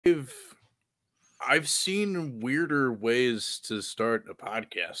I've seen weirder ways to start a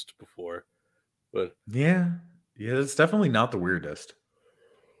podcast before, but yeah, it's definitely not the weirdest.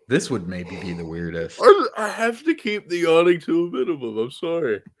 This would maybe be the weirdest. I have to keep the yawning to a minimum. I'm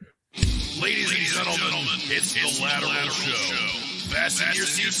sorry. Ladies and gentlemen, it's the Lateral Show. Fasten your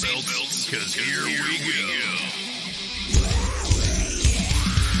seatbelts, because here we go.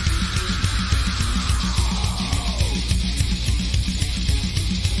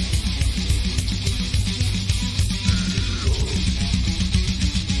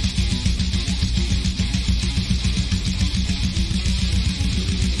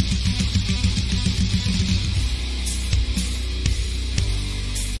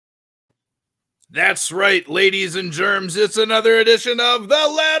 That's right, ladies and germs. It's another edition of the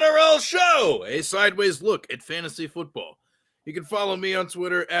Lateral Show, a sideways look at fantasy football. You can follow me on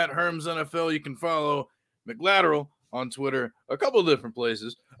Twitter at Herms NFL. You can follow McLateral on Twitter, a couple of different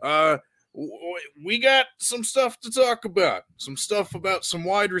places. We got some stuff to talk about. Some stuff about some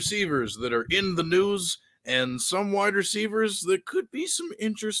wide receivers that are in the news, and some wide receivers that could be some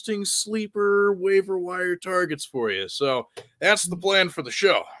interesting sleeper waiver wire targets for you. So that's the plan for the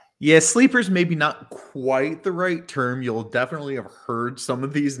show. Yeah, sleepers maybe not quite the right term. You'll definitely have heard some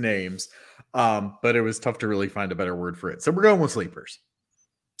of these names, but it was tough to really find a better word for it. So we're going with sleepers.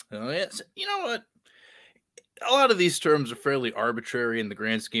 Oh, yes. You know what? A lot of these terms are fairly arbitrary in the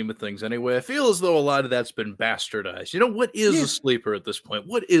grand scheme of things anyway. I feel as though a lot of that's been bastardized. You know, what is a sleeper at this point?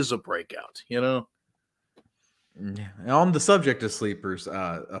 What is a breakout, you know? On the subject of sleepers,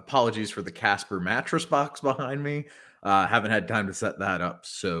 apologies for the Casper mattress box behind me. Haven't had time to set that up,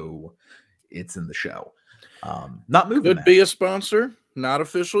 so it's in the show. Not moving. Could be a sponsor, not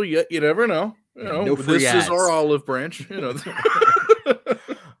official yet. You never know. You know, no free this ads. Is our olive branch. You know.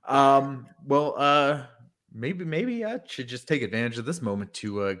 Maybe I should just take advantage of this moment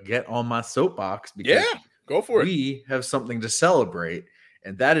to get on my soapbox, because go for it. We have something to celebrate,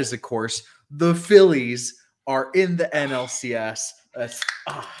 and that is, of course, the Phillies are in the NLCS. Let's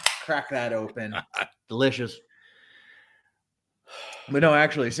crack that open. Delicious. But no,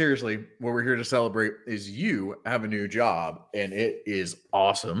 actually, seriously, what we're here to celebrate is you have a new job, and it is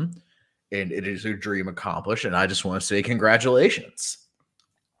awesome, and it is a dream accomplished, and I just want to say congratulations.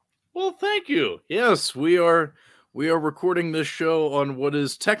 Well, thank you. Yes, we are recording this show on what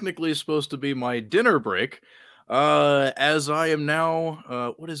is technically supposed to be my dinner break, as I am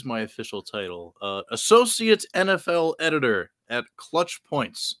now, what is my official title? Associate NFL Editor at Clutch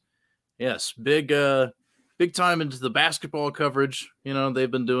Points. Yes, big time into the basketball coverage. You know, they've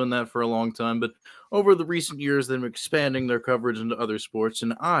been doing that for a long time, but over the recent years, they've been expanding their coverage into other sports,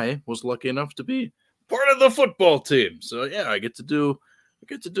 and I was lucky enough to be part of the football team. So yeah, I get to do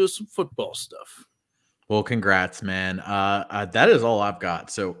some football stuff. Well, congrats, man. That is all I've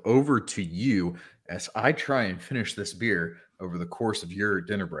got. So over to you as I try and finish this beer over the course of your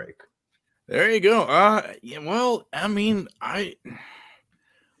dinner break. There you go. Yeah, well, I mean, I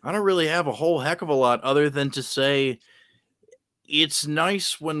don't really have a whole heck of a lot other than to say it's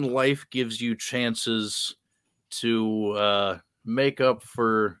nice when life gives you chances to make up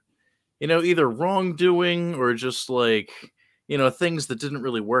for, you know, either wrongdoing or just like, you know, things that didn't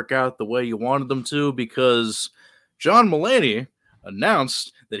really work out the way you wanted them to, because John Mulaney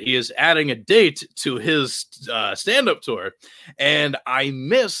announced that he is adding a date to his stand-up tour, and I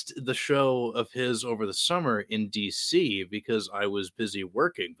missed the show of his over the summer in DC because I was busy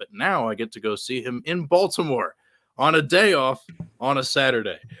working, but now I get to go see him in Baltimore on a day off on a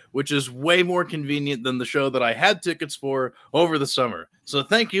Saturday, which is way more convenient than the show that I had tickets for over the summer. So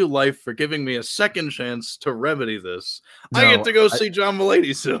thank you, life, for giving me a second chance to remedy this. I get to go see John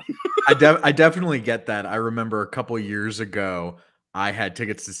Mulaney soon. I definitely get that. I remember a couple years ago, I had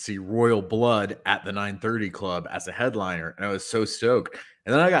tickets to see Royal Blood at the 930 Club as a headliner, and I was so stoked.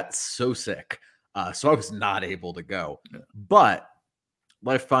 And then I got so sick, so I was not able to go. But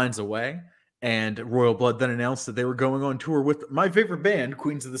life finds a way, and Royal Blood then announced that they were going on tour with my favorite band,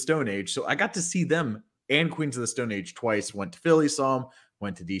 Queens of the Stone Age. So I got to see them and Queens of the Stone Age twice. Went to Philly, saw them.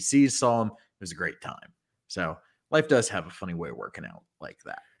 Went to DC, saw them. It was a great time. So life does have a funny way of working out like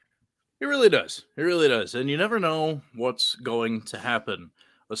that. It really does. It really does. And you never know what's going to happen,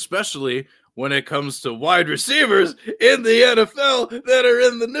 especially when it comes to wide receivers in the NFL that are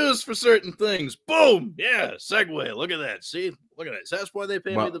in the news for certain things. Boom! Yeah, segue. Look at that. See? Look at that. That's why they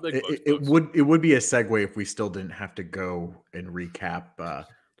pay me the big bucks. It would be a segue if we still didn't have to go and recap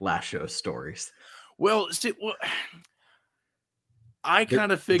last show's stories. Well, see, I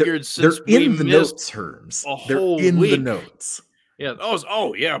kind of figured since we in the missed notes, Herms. a They're whole in week. the notes. Yeah.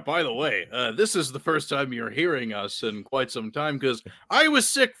 Oh, yeah. By the way, this is the first time you're hearing us in quite some time because I was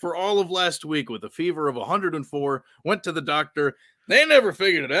sick for all of last week with a fever of 104. Went to the doctor. They never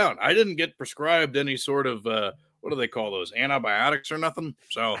figured it out. I didn't get prescribed any sort of what do they call those, antibiotics or nothing.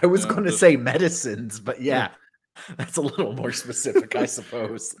 So I was going to say medicines, but yeah, that's a little more specific, I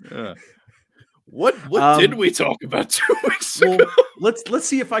suppose. What did we talk about 2 weeks ago? Let's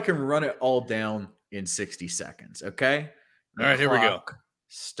see if I can run it all down in 60 seconds. Okay. All right, here we go.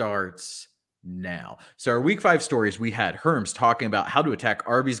 Starts now. So our week 5 stories, we had Herms talking about how to attack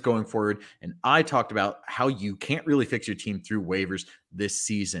RBs going forward, and I talked about how you can't really fix your team through waivers this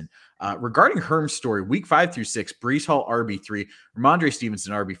season. Regarding Herms' story, week 5 through 6, Breece Hall RB3, Ramondre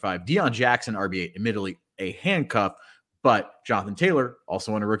Stevenson RB5, Deion Jackson RB8, admittedly a handcuff, but Jonathan Taylor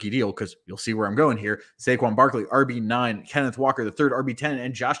also on a rookie deal because you'll see where I'm going here. Saquon Barkley, RB9, Kenneth Walker, the third RB10,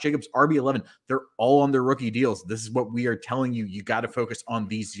 and Josh Jacobs, RB11. They're all on their rookie deals. This is what we are telling you. You got to focus on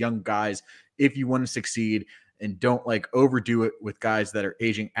these young guys if you want to succeed, and don't overdo it with guys that are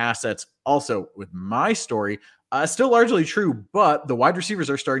aging assets. Also, with my story, still largely true, but the wide receivers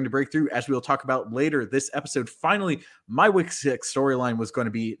are starting to break through, as we'll talk about later this episode. Finally, my week 6 storyline was going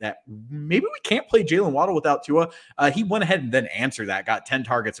to be that maybe we can't play Jalen Waddle without Tua. He went ahead and then answered that, got 10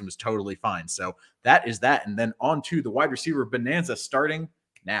 targets and was totally fine. So that is that. And then on to the wide receiver bonanza starting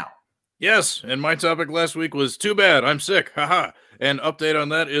now. Yes, and my topic last week was too bad, I'm sick, haha. And update on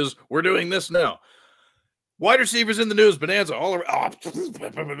that is we're doing this now. Wide receivers in the news, bonanza all around.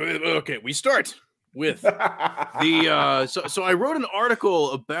 Okay, we start with the so I wrote an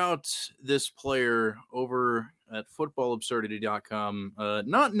article about this player over at footballabsurdity.com,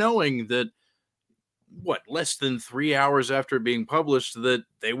 not knowing that less than 3 hours after being published that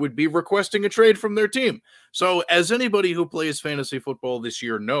they would be requesting a trade from their team. So as anybody who plays fantasy football this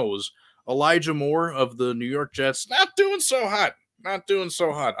year knows, Elijah Moore of the New York Jets not doing so hot.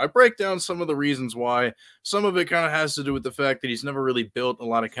 I break down some of the reasons why. Some of it kind of has to do with the fact that he's never really built a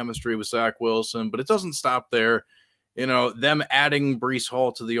lot of chemistry with Zach Wilson, but it doesn't stop there. You know, them adding Breece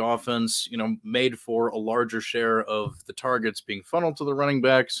Hall to the offense, made for a larger share of the targets being funneled to the running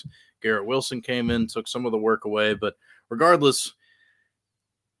backs. Garrett Wilson came in, took some of the work away, but regardless,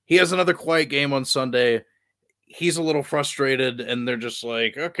 he has another quiet game on Sunday. He's a little frustrated, and they're just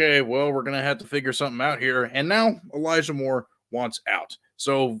like, okay, well, we're going to have to figure something out here. And now Elijah Moore wants out.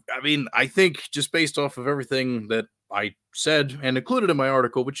 So, I mean, I think just based off of everything that I said and included in my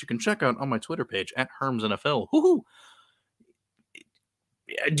article, which you can check out on my Twitter page at Herms NFL. Woohoo!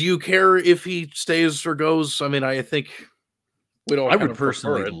 Do you care if he stays or goes? I mean, I think we'd all. I would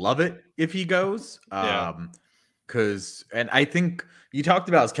personally love it if he goes. Because, and I think you talked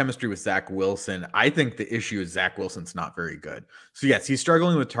about his chemistry with Zach Wilson. I think the issue is Zach Wilson's not very good. So, yes, he's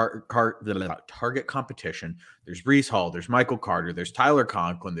struggling with target competition. There's Breece Hall, there's Michael Carter, there's Tyler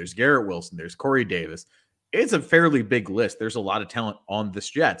Conklin, there's Garrett Wilson, there's Corey Davis. It's a fairly big list. There's a lot of talent on this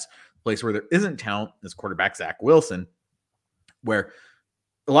Jets. Place where there isn't talent is quarterback Zach Wilson, where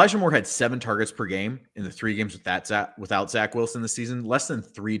Elijah Moore had 7 targets per game in the 3 games without Zach Wilson this season, less than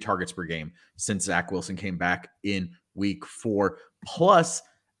 3 targets per game since Zach Wilson came back in week 4. Plus,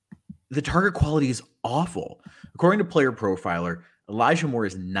 the target quality is awful. According to Player Profiler, Elijah Moore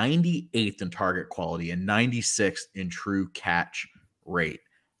is 98th in target quality and 96th in true catch rate.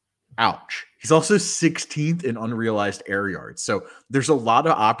 Ouch. He's also 16th in unrealized air yards. So there's a lot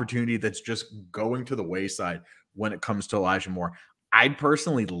of opportunity that's just going to the wayside when it comes to Elijah Moore. I'd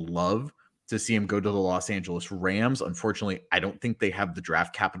personally love to see him go to the Los Angeles Rams. Unfortunately, I don't think they have the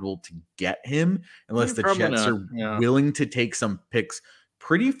draft capital to get him unless the Jets are willing to take some picks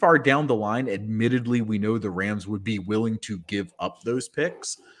pretty far down the line. Admittedly, we know the Rams would be willing to give up those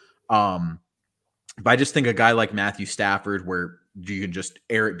picks. But I just think a guy like Matthew Stafford, where you can just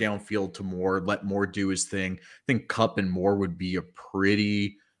air it downfield to Moore, let Moore do his thing. I think Kupp and Moore would be a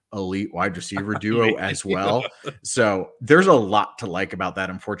pretty elite wide receiver duo as well. So there's a lot to like about that.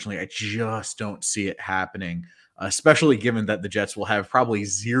 Unfortunately, I just don't see it happening, especially given that the Jets will have probably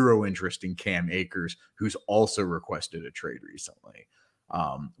zero interest in Cam Akers, who's also requested a trade recently.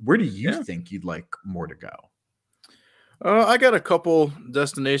 Where do you think you'd like Moore to go? I got a couple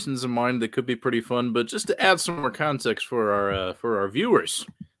destinations in mind that could be pretty fun, but just to add some more context for our viewers,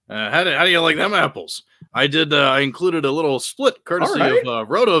 how do you like them apples? I included a little split courtesy of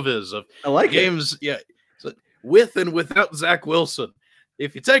RotoViz of games, so with and without Zach Wilson.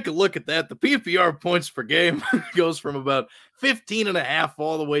 If you take a look at that, the PPR points per game goes from about 15.5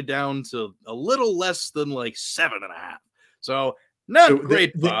 all the way down to a little less than 7.5. So not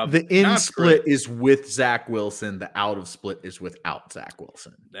great, Bob. The in split is with Zach Wilson. The out of split is without Zach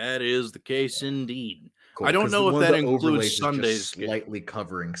Wilson. That is the case indeed. Cool. I don't know if one of that the includes overlays is Sunday's just slightly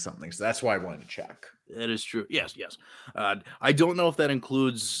covering something. So that's why I wanted to check. That is true. Yes, yes. I don't know if that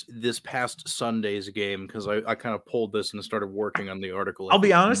includes this past Sunday's game because I kind of pulled this and started working on the article. I'll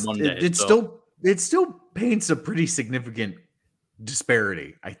be honest, Monday, it still paints a pretty significant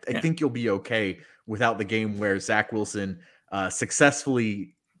disparity. I think you'll be okay without the game where Zach Wilson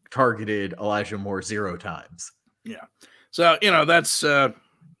successfully targeted Elijah Moore 0 times. Yeah. So,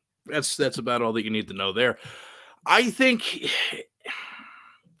 that's about all that you need to know there. I think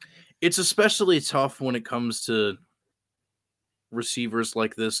it's especially tough when it comes to receivers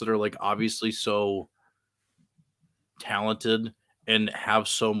like this that are like obviously so talented and have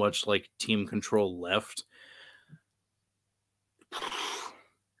so much like team control left.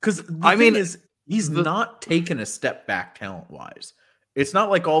 Because he's not taken a step back talent-wise. It's not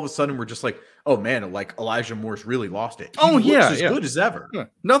like all of a sudden we're just like, oh man, like Elijah Moore's really lost it. He looks as good as ever. Yeah.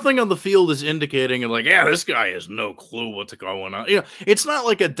 Nothing on the field is indicating like, this guy has no clue what's going on. It's not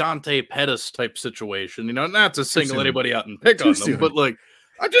like a Dante Pettis type situation, not to single anybody out and pick on them, but like,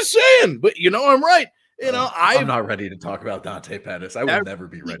 I'm just saying, but I'm right. I'm not ready to talk about Dante Pettis. I will never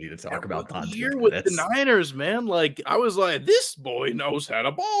be ready to talk about Dante Pettis. With the Niners, man, like I was like, this boy knows how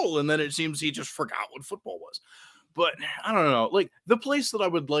to ball, and then it seems he just forgot what football was. But I don't know, like the place that I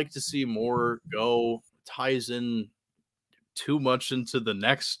would like to see more go ties in too much into the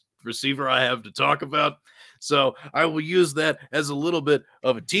next receiver I have to talk about. So I will use that as a little bit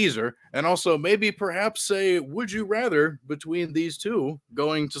of a teaser and also maybe perhaps say, would you rather between these two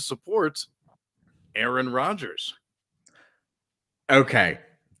going to support Aaron Rodgers? Okay,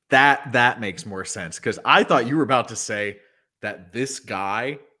 that makes more sense because I thought you were about to say that this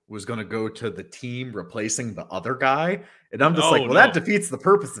guy was going to go to the team replacing the other guy. And I'm just that defeats the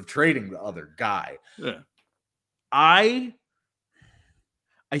purpose of trading the other guy. Yeah. I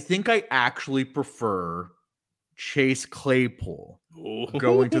think I actually prefer Chase Claypool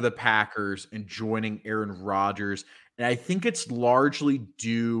going to the Packers and joining Aaron Rodgers. And I think it's largely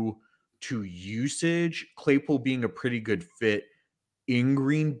due to usage, Claypool being a pretty good fit in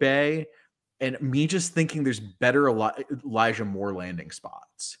Green Bay, and me just thinking there's better Elijah Moore landing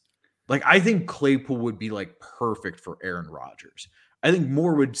spots. Like, I think Claypool would be like perfect for Aaron Rodgers. I think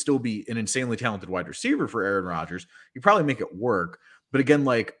Moore would still be an insanely talented wide receiver for Aaron Rodgers. You probably make it work. But again,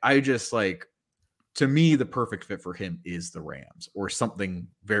 to me, the perfect fit for him is the Rams or something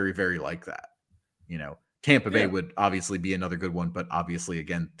very, very like that. Tampa Bay would obviously be another good one, but obviously,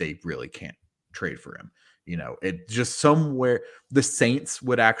 again, they really can't trade for him. It just somewhere the Saints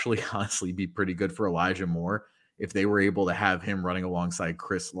would actually honestly be pretty good for Elijah Moore if they were able to have him running alongside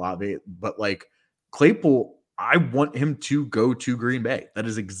Chris Olave. But like Claypool, I want him to go to Green Bay. That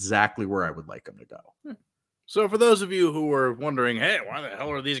is exactly where I would like him to go. So for those of you who are wondering, hey, why the hell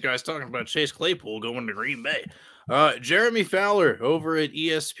are these guys talking about Chase Claypool going to Green Bay? Jeremy Fowler over at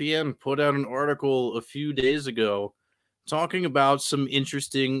ESPN put out an article a few days ago talking about some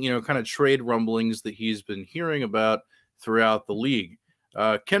interesting, kind of trade rumblings that he's been hearing about throughout the league.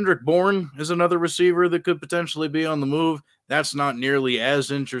 Kendrick Bourne is another receiver that could potentially be on the move. That's not nearly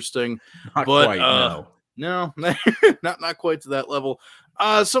as interesting. Not quite, no. No, not quite to that level.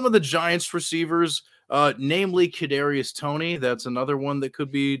 Some of the Giants receivers, namely Kadarius Toney, that's another one that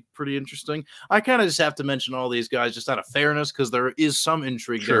could be pretty interesting. I kind of just have to mention all these guys just out of fairness because there is some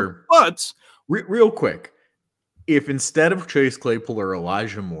intrigue there. But real quick, if instead of Chase Claypool or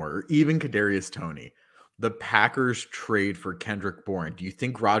Elijah Moore or even Kadarius Toney, the Packers trade for Kendrick Bourne, do you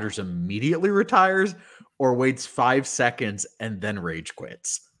think Rodgers immediately retires or waits 5 seconds and then rage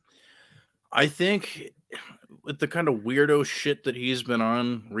quits? I think with the kind of weirdo shit that he's been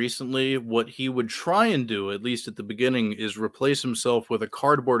on recently, what he would try and do, at least at the beginning, is replace himself with a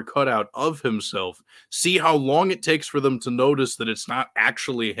cardboard cutout of himself, see how long it takes for them to notice that it's not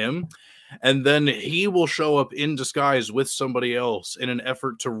actually him, and then he will show up in disguise with somebody else in an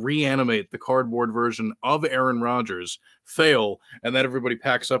effort to reanimate the cardboard version of Aaron Rodgers, fail, and then everybody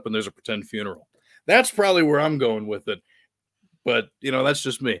packs up and there's a pretend funeral. That's probably where I'm going with it. But, that's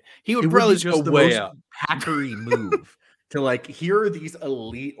just me. He would probably just go way out. Packery move to like, here are these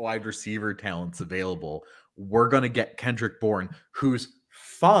elite wide receiver talents available. We're going to get Kendrick Bourne, who's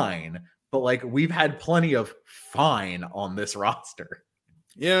fine, but like we've had plenty of fine on this roster.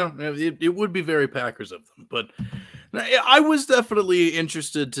 Yeah, it would be very Packers of them. But I was definitely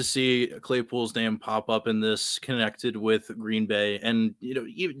interested to see Claypool's name pop up in this connected with Green Bay. And,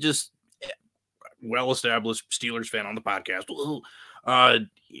 even just well-established Steelers fan on the podcast.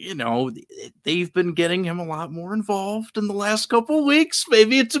 They've been getting him a lot more involved in the last couple of weeks.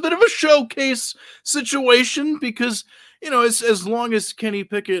 Maybe it's a bit of a showcase situation because, as long as Kenny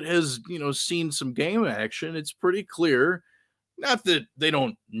Pickett has, seen some game action, it's pretty clear. Not that they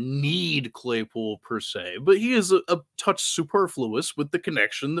don't need Claypool per se, but he is a touch superfluous with the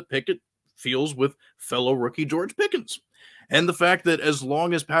connection that Pickett feels with fellow rookie George Pickens. And the fact that as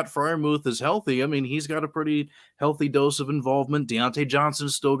long as Pat Freiermuth is healthy, I mean, he's got a pretty healthy dose of involvement. Deontay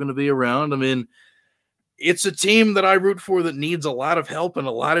Johnson's still going to be around. I mean, it's a team that I root for that needs a lot of help in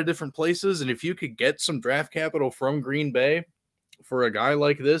a lot of different places. And if you could get some draft capital from Green Bay for a guy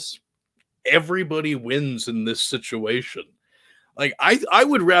like this, everybody wins in this situation. Like, I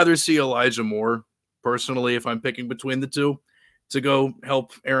would rather see Elijah Moore, personally, if I'm picking between the two, to go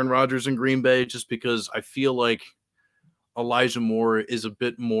help Aaron Rodgers in Green Bay, just because I feel like Elijah Moore is a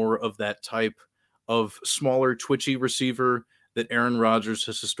bit more of that type of smaller, twitchy receiver that Aaron Rodgers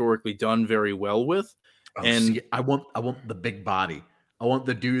has historically done very well with. I want the big body. I want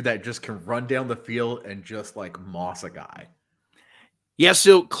the dude that just can run down the field and just like moss a guy. Yeah,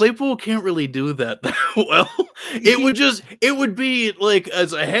 so Claypool can't really do that well. It would be like,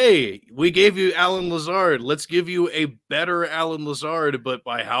 as a, hey, we gave you Alan Lazard. Let's give you a better Alan Lazard, but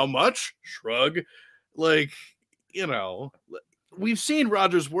by how much? Shrug. Like, we've seen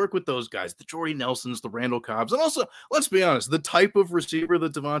Rodgers work with those guys, the Jordy Nelsons, the Randall Cobbs. And also, let's be honest, the type of receiver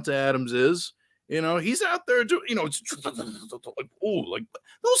that Devonta Adams is, he's out there doing, like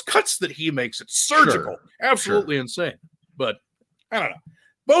those cuts that he makes, it's surgical. Sure. Absolutely insane. But I don't know.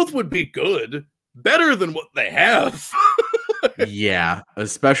 Both would be good, better than what they have. Yeah,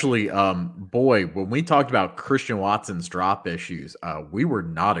 especially boy, when we talked about Christian Watson's drop issues, we were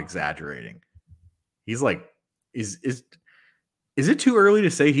not exaggerating. He's like, is it too early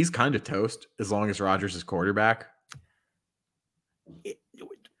to say he's kind of toast as long as Rodgers is quarterback?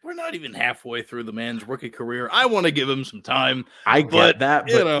 We're not even halfway through the man's rookie career. I want to give him some time. I get that,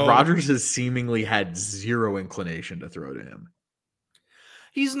 but Rodgers has seemingly had zero inclination to throw to him.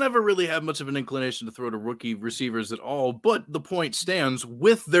 He's never really had much of an inclination to throw to rookie receivers at all, but the point stands,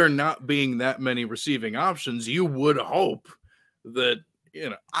 with there not being that many receiving options, you would hope that,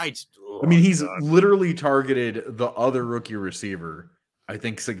 he's literally targeted the other rookie receiver, I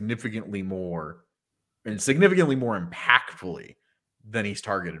think, significantly more impactfully than he's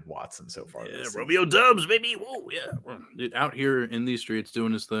targeted Watson so far. Yeah, Romeo Dubs, baby. Whoa, yeah. Dude, out here in these streets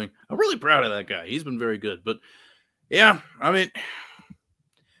doing his thing. I'm really proud of that guy. He's been very good, but yeah, I mean,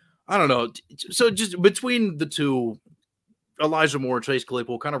 I don't know. So just between the two, Elijah Moore, Chase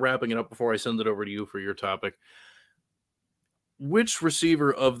Claypool, kind of wrapping it up before I send it over to you for your topic. Which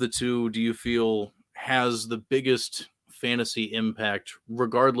receiver of the two do you feel has the biggest fantasy impact,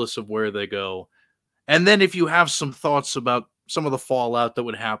 regardless of where they go? And then if you have some thoughts about some of the fallout that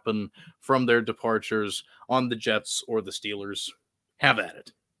would happen from their departures on the Jets or the Steelers, have at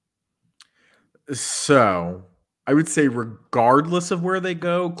it. So I would say regardless of where they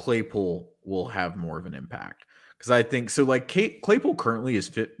go, Claypool will have more of an impact. Because I think, so like Claypool currently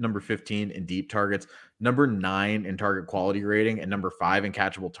is number 15 in deep targets, number 9 in target quality rating, and number 5 in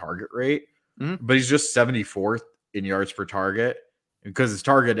catchable target rate. Mm-hmm. But he's just 74th in yards per target because his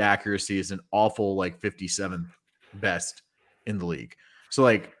target accuracy is an awful 57th best in the league. So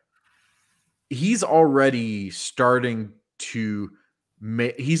like he's already starting to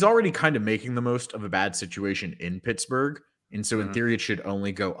he's already kind of making the most of a bad situation in Pittsburgh. And so in theory, it should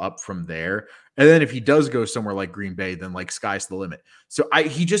only go up from there. And then if he does go somewhere like Green Bay, then sky's the limit. So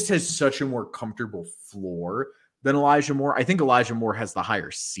he just has such a more comfortable floor than Elijah Moore. I think Elijah Moore has the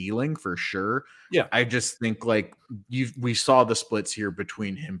higher ceiling for sure. Yeah. I just think we saw the splits here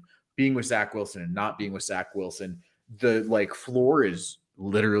between him being with Zach Wilson and not being with Zach Wilson. The floor is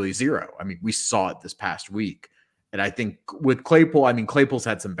literally zero. I mean, we saw it this past week. And I think with Claypool, Claypool's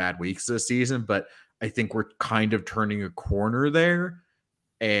had some bad weeks this season, but I think we're kind of turning a corner there.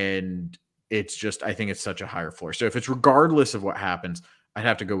 And it's just, I think it's such a higher floor. So if it's regardless of what happens, I'd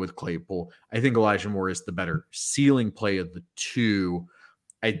have to go with Claypool. I think Elijah Moore is the better ceiling play of the two.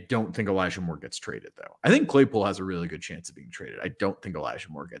 I don't think Elijah Moore gets traded, though. I think Claypool has a really good chance of being traded. I don't think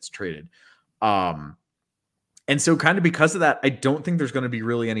Elijah Moore gets traded. And so kind of because of that, I don't think there's going to be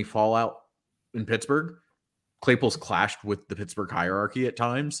really any fallout in Pittsburgh. Claypool's clashed with the Pittsburgh hierarchy at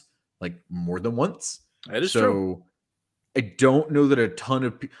times, more than once. That is true. I don't know that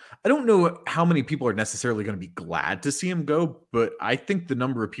I don't know how many people are necessarily going to be glad to see him go, but I think the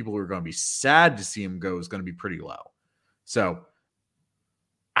number of people who are going to be sad to see him go is going to be pretty low. So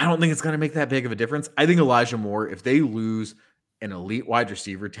I don't think it's going to make that big of a difference. I think Elijah Moore, if they lose an elite wide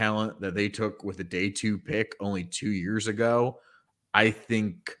receiver talent that they took with a day 2 pick only 2 years ago, I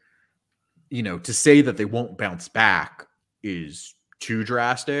think, to say that they won't bounce back is too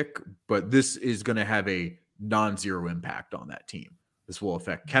drastic, but this is going to have a non-zero impact on that team. This will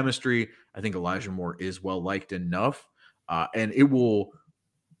affect chemistry. I think Elijah Moore is well liked enough, and it will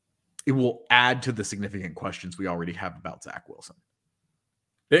add to the significant questions we already have about Zach Wilson.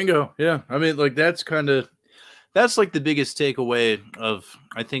 Bingo. Yeah. I mean, like that's like the biggest takeaway of,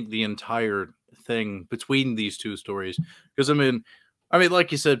 I think, the entire thing between these two stories. Because I mean,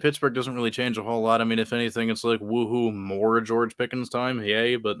 like you said, Pittsburgh doesn't really change a whole lot. I mean, if anything, it's like woohoo, more George Pickens time.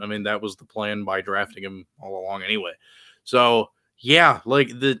 Yay. But I mean, that was the plan by drafting him all along anyway. So yeah,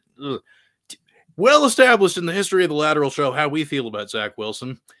 like well established in the history of the Lateral Show how we feel about Zach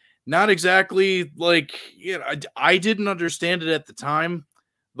Wilson. Not exactly like, you know, I didn't understand it at the time.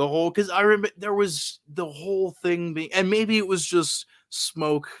 The whole, because I remember there was the whole thing being, and maybe it was just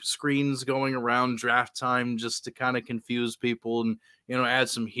smoke screens going around draft time just to kind of confuse people and, you know, add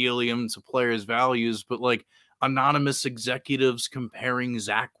some helium to players' values. But like anonymous executives comparing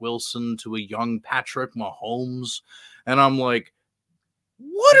Zach Wilson to a young Patrick Mahomes. And I'm like,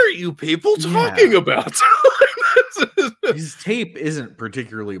 what are you people talking about? His tape isn't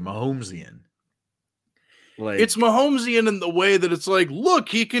particularly Mahomesian. Like, it's Mahomesian in the way that it's like, look,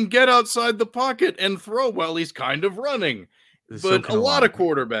 he can get outside the pocket and throw while he's kind of running. But a lot of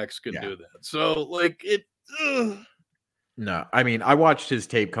quarterbacks can do that. So, like, it... No, I mean, I watched his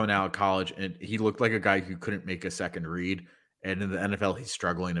tape coming out of college, and he looked like a guy who couldn't make a second read. And in the NFL, he's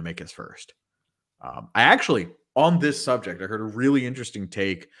struggling to make his first. I actually, on this subject, I heard a really interesting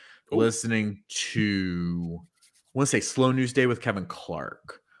take listening to, I want to say, Slow News Day with Kevin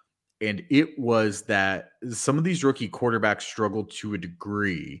Clark. And it was that some of these rookie quarterbacks struggled to a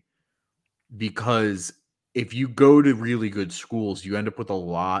degree because if you go to really good schools, you end up with a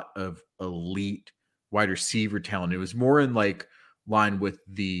lot of elite wide receiver talent. It was more in like line with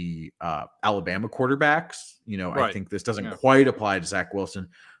the Alabama quarterbacks. You know, I think this doesn't quite apply to Zach Wilson,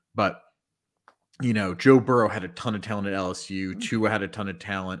 but you know, Joe Burrow had a ton of talent at LSU. Tua had a ton of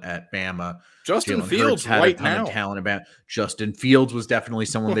talent at Bama. Justin Fields had a ton of talent about Justin Fields was definitely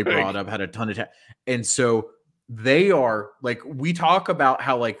someone they brought up, had a ton of talent. And so they are like, we talk about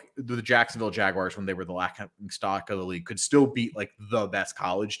how like the Jacksonville Jaguars, when they were the laughing stock of the league, could still beat like the best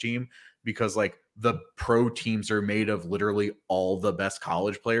college team because like the pro teams are made of literally all the best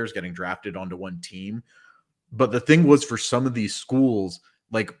college players getting drafted onto one team. But the thing was, for some of these schools,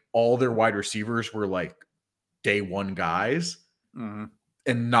 like all their wide receivers were like day one guys, and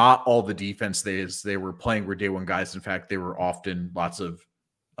not all the defense they were playing were day one guys. In fact, they were often lots of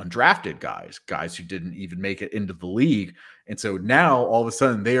undrafted guys who didn't even make it into the league. And so now all of a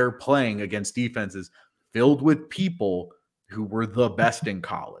sudden they are playing against defenses filled with people who were the best in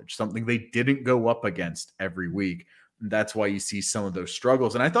college, something they didn't go up against every week. And that's why you see some of those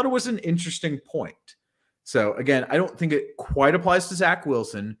struggles. And I thought it was an interesting point. So again, I don't think it quite applies to Zach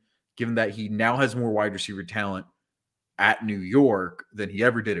Wilson, given that he now has more wide receiver talent at New York than he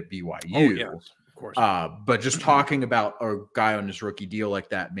ever did at BYU. Oh, yes, of course. But just talking about a guy on his rookie deal like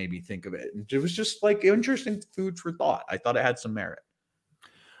that made me think of it. And it was just like interesting food for thought. I thought it had some merit.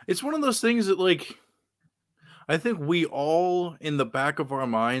 It's one of those things that, like, I think we all in the back of our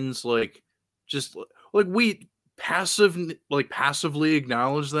minds, like, just like we passively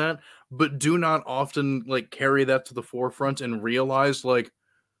acknowledge that, but do not often like carry that to the forefront and realize like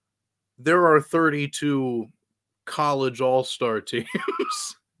there are 32 college all-star teams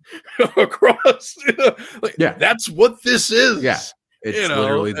across. Like, that's what this is. Yeah, it's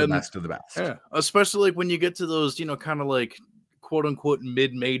literally the best of the best. Yeah, especially like when you get to those, you know, kind of like quote unquote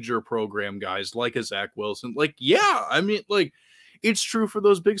mid-major program guys like a Zach Wilson. Like, yeah, I mean, like, it's true for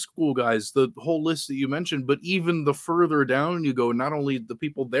those big school guys, the whole list that you mentioned, but even the further down you go, not only the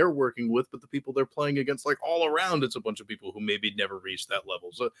people they're working with, but the people they're playing against, like all around, it's a bunch of people who maybe never reached that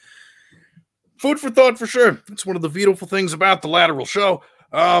level. So food for thought for sure. It's one of the beautiful things about the Lateral Show.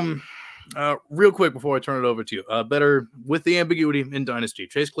 Real quick before I turn it over to you, better with the ambiguity in Dynasty,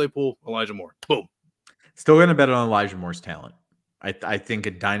 Chase Claypool, Elijah Moore. Boom. Still going to bet on Elijah Moore's talent. I think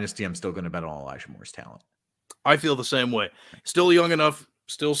in Dynasty, I'm still going to bet on Elijah Moore's talent. I feel the same way. Still young enough,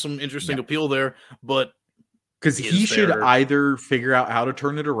 still some interesting appeal there, but because he should either figure out how to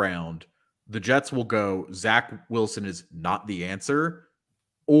turn it around. The Jets will go, Zach Wilson is not the answer,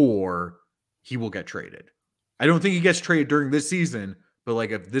 or he will get traded. I don't think he gets traded during this season, but like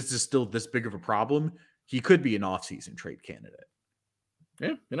if this is still this big of a problem, he could be an off-season trade candidate.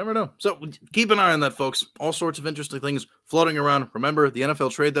 Yeah, you never know. So keep an eye on that, folks. All sorts of interesting things floating around. Remember, the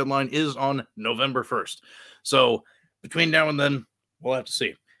NFL trade deadline is on November 1st. So between now and then, we'll have to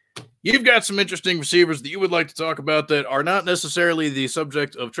see. You've got some interesting receivers that you would like to talk about that are not necessarily the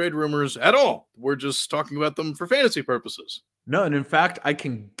subject of trade rumors at all. We're just talking about them for fantasy purposes. No, and in fact, I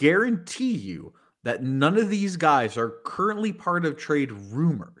can guarantee you that none of these guys are currently part of trade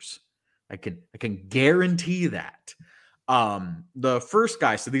rumors. I can guarantee that. The first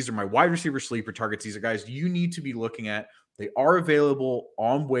guy, so these are my wide receiver sleeper targets. These are guys you need to be looking at. They are available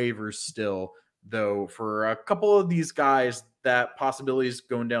on waivers still, though for a couple of these guys, that possibility is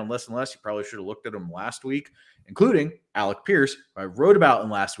going down less and less. You probably should have looked at them last week, including Alec Pierce, who I wrote about in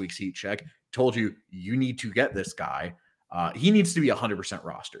last week's Heat Check. Told you need to get this guy. He needs to be 100%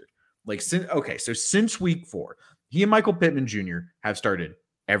 rostered. So since week 4, he and Michael Pittman Jr. have started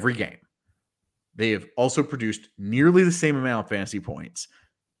every game. They have also produced nearly the same amount of fantasy points.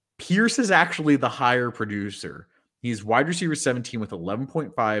 Pierce is actually the higher producer. He's wide receiver 17 with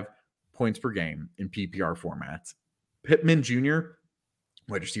 11.5 points per game in PPR formats. Pittman Jr.,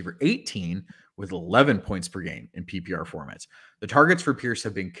 wide receiver 18 with 11 points per game in PPR formats. The targets for Pierce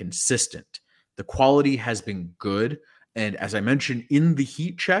have been consistent. The quality has been good. And as I mentioned in the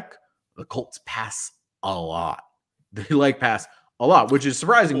Heat Check, the Colts pass a lot. They pass a lot, which is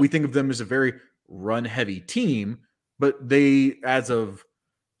surprising. We think of them as a very run-heavy team, but they, as of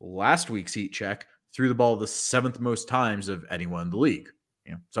last week's Heat Check, threw the ball the 7th most times of anyone in the league.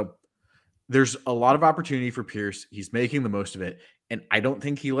 So there's a lot of opportunity for Pierce. He's making the most of it, and I don't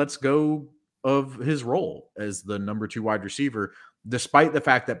think he lets go of his role as the number 2 wide receiver, despite the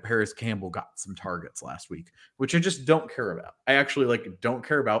fact that Paris Campbell got some targets last week, which I just don't care about. I actually don't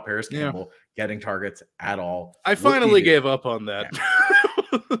care about Paris Campbell getting targets at all. I finally gave up on that.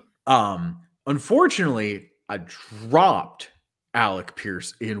 Unfortunately, I dropped Alec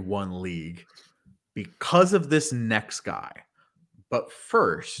Pierce in one league because of this next guy. But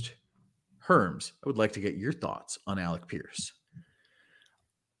first, Herms, I would like to get your thoughts on Alec Pierce.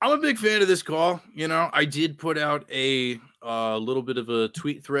 I'm a big fan of this call. I did put out a little bit of a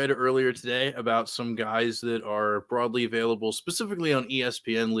tweet thread earlier today about some guys that are broadly available, specifically on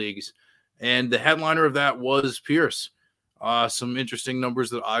ESPN leagues. And the headliner of that was Pierce. Some interesting numbers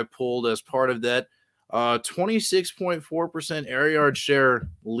that I pulled as part of that. 26.4% air yard share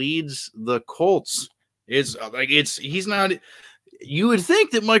leads the Colts. He's not. You would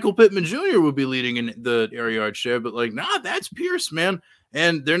think that Michael Pittman Jr. would be leading in the air yard share, but that's Pierce, man.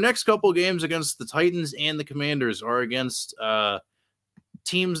 And their next couple of games against the Titans and the Commanders are against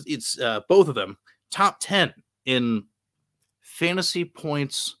teams. It's both of them top 10 in fantasy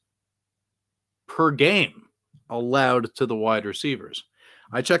points per game allowed to the wide receivers.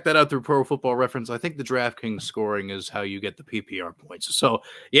 I checked that out through Pro Football Reference. I think the DraftKings scoring is how you get the PPR points. So,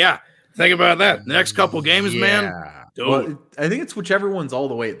 yeah, think about that. Next couple games, man. Well, I think it's whichever one's all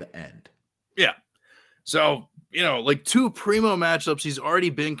the way at the end. Yeah. So, 2 primo matchups. He's already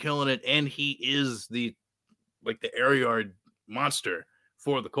been killing it, and he is the air yard monster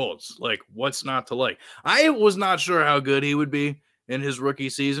for the Colts. What's not to like? I was not sure how good he would be in his rookie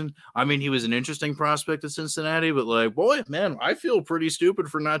season. I mean, he was an interesting prospect at Cincinnati, but boy, man, I feel pretty stupid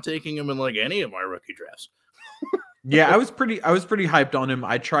for not taking him in any of my rookie drafts. Yeah, I was pretty hyped on him.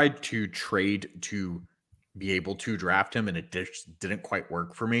 I tried to trade to be able to draft him, and it just didn't quite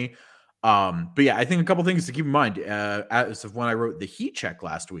work for me. But yeah, I think a couple things to keep in mind. As of when I wrote the Heat Check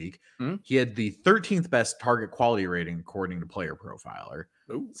last week, he had the 13th best target quality rating according to Player Profiler.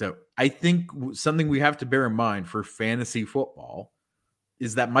 Ooh. So I think something we have to bear in mind for fantasy football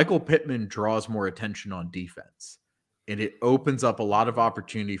is that Michael Pittman draws more attention on defense, and it opens up a lot of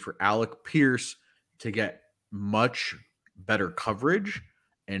opportunity for Alec Pierce to get much better coverage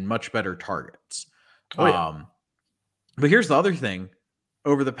and much better targets. But here's the other thing.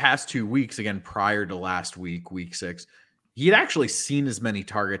 Over the past 2 weeks, again, prior to last week, week 6, he had actually seen as many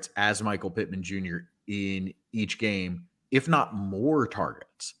targets as Michael Pittman Jr. in each game, if not more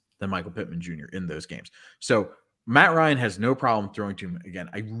targets than Michael Pittman Jr. in those games. So Matt Ryan has no problem throwing to him. Again,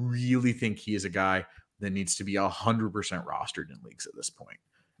 I really think he is a guy that needs to be 100% rostered in leagues at this point.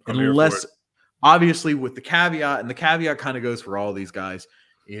 Unless, obviously, with the caveat, and the caveat kind of goes for all these guys,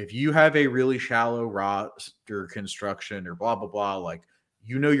 if you have a really shallow roster construction or blah, blah, blah,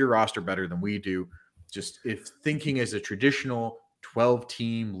 your roster better than we do. Just if thinking as a traditional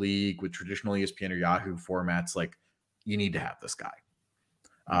 12-team league with traditional ESPN or Yahoo formats, you need to have this guy.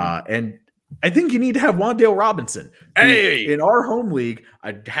 And I think you need to have Wan'Dale Robinson. Hey! In our home league,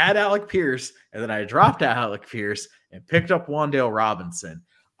 I had Alec Pierce, and then I dropped Alec Pierce and picked up Wan'Dale Robinson.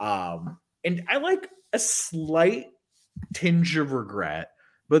 And I like a slight tinge of regret,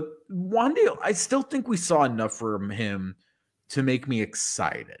 but Wan'Dale, I still think we saw enough from him to make me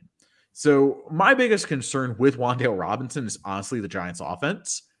excited. So my biggest concern with Wan'Dale Robinson is honestly the Giants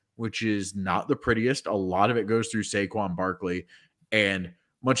offense, which is not the prettiest. A lot of it goes through Saquon Barkley. And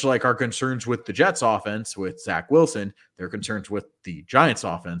much like our concerns with the Jets offense with Zach Wilson, there are concerns with the Giants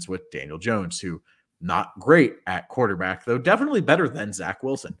offense with Daniel Jones, who not great at quarterback, though definitely better than Zach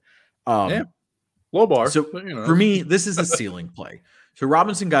Wilson. Yeah, low bar. So but, you know. for me, this is a ceiling play. So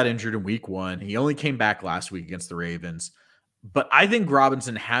Robinson got injured in week 1. He only came back last week against the Ravens. But I think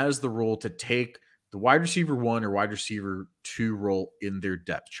Robinson has the role to take the wide receiver 1 or wide receiver 2 role in their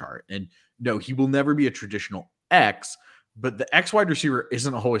depth chart. And no, he will never be a traditional X, but the X wide receiver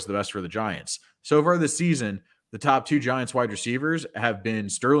isn't always the best for the Giants. So far this season, the top 2 Giants wide receivers have been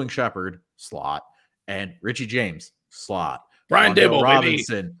Sterling Shepard, slot, and Richie James, slot. Brian Dable,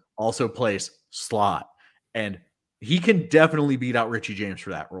 Robinson baby. also plays slot. And he can definitely beat out Richie James for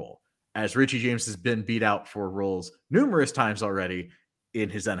that role, as Richie James has been beat out for roles numerous times already in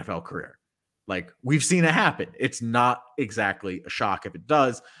his NFL career. Like, we've seen it happen. It's not exactly a shock if it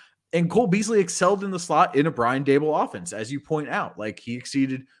does. And Cole Beasley excelled in the slot in a Brian Dable offense, as you point out. Like, he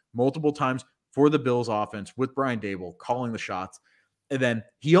exceeded multiple times for the Bills offense with Brian Dable calling the shots. And then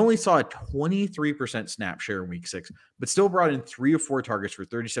he only saw a 23% snap share in week 6, but still brought in 3 of 4 targets for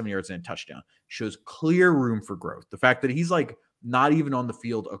 37 yards and a touchdown. Shows clear room for growth. The fact that he's like not even on the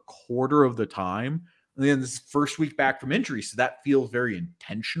field a quarter of the time. And then this first week back from injury. So that feels very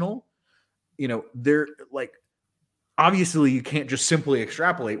intentional. You know, they're like, obviously you can't just simply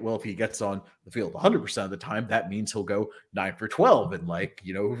extrapolate. Well, if he gets on the field 100% of the time, that means he'll go 9 for 12. And like,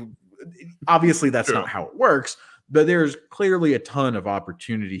 you know, obviously that's not how it works, but there's clearly a ton of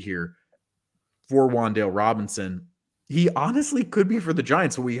opportunity here for Wan'Dale Robinson. He honestly could be for the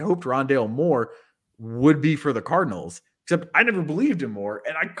Giants. So we hoped Rondale Moore would be for the Cardinals. Except I never believed him more,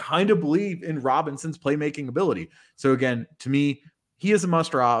 and I kind of believe in Robinson's playmaking ability. So again, to me, he is a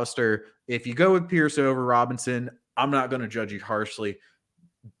must roster. If you go with Pierce over Robinson, I'm not going to judge you harshly,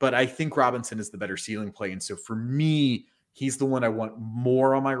 but I think Robinson is the better ceiling play. And so for me, he's the one I want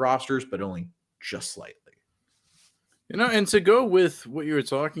more on my rosters, but only just slightly. You know, and to go with what you were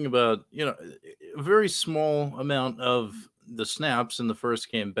talking about, you know, a very small amount of the snaps in the first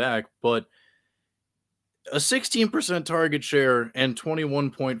game back, but a 16% target share and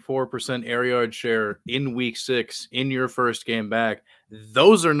 21.4% air yard share in week 6 in your first game back.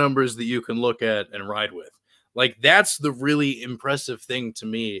 Those are numbers that you can look at and ride with. Like, that's the really impressive thing to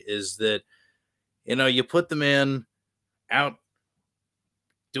me, is that, you know, you put the man out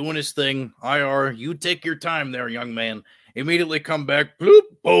doing his thing, IR, you take your time there, young man, immediately come back, bloop,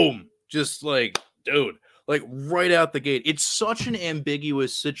 boom, just like, dude, like right out the gate. It's such an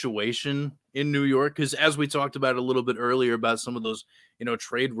ambiguous situation in New York, because as we talked about a little bit earlier about some of those, you know,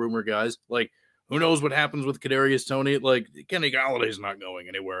 trade rumor guys, like, who knows what happens with Kadarius Toney? Like, Kenny Galladay's not going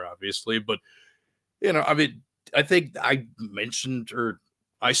anywhere, obviously, but, you know, I mean, I think I mentioned, or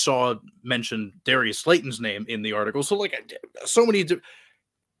I saw mentioned Darius Slayton's name in the article. So, like, so many.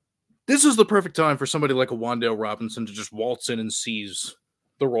 This is the perfect time for somebody like a Wan'Dale Robinson to just waltz in and seize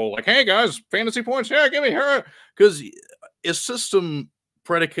the role. Like, hey, guys, fantasy points. Yeah, give me her. Because a system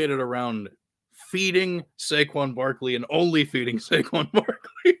predicated around feeding Saquon Barkley and only feeding Saquon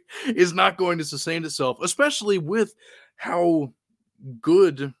Barkley is not going to sustain itself, especially with how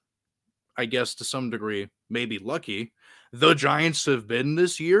good, I guess to some degree, maybe lucky, the Giants have been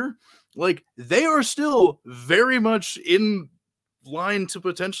this year. Like, they are still very much in line to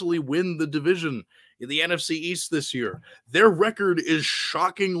potentially win the division in the NFC East this year. Their record is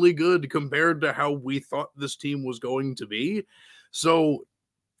shockingly good compared to how we thought this team was going to be. So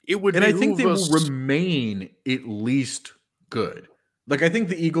it would, and I think they will remain at least good. Like, I think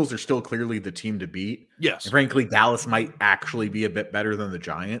the Eagles are still clearly the team to beat. Yes. And frankly, Dallas might actually be a bit better than the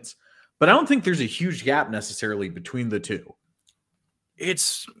Giants, but I don't think there's a huge gap necessarily between the two.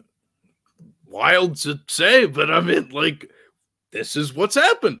 It's wild to say, but I mean, like, this is what's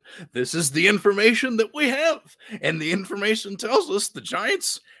happened. This is the information that we have. And the information tells us the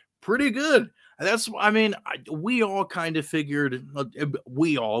Giants pretty good. That's, I mean, we all kind of figured,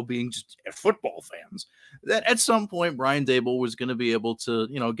 we all being just football fans, that at some point Brian Dable was going to be able to,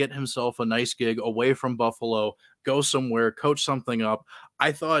 you know, get himself a nice gig away from Buffalo, go somewhere, coach something up.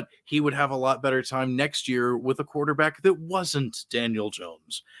 I thought he would have a lot better time next year with a quarterback that wasn't Daniel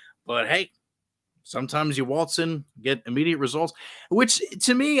Jones. But hey, sometimes you waltz in, get immediate results, which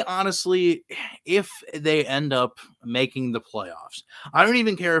to me, honestly, if they end up making the playoffs, I don't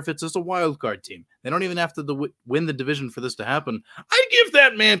even care if it's just a wild card team. They don't even have to win the division for this to happen. I'd give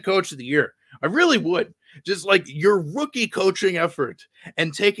that man coach of the year. I really would. Just like your rookie coaching effort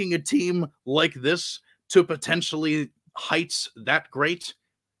and taking a team like this to potentially heights that great.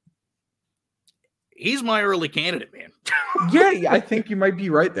 He's my early candidate, man. Yeah, I think you might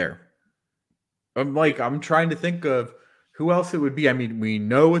be right there. I'm trying to think of who else it would be? I mean, we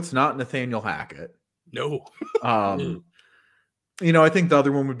know it's not Nathaniel Hackett. No. I think the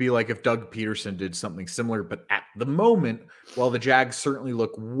other one would be like if Doug Peterson did something similar, but at the moment, while the Jags certainly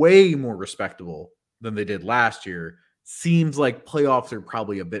look way more respectable than they did last year, seems like playoffs are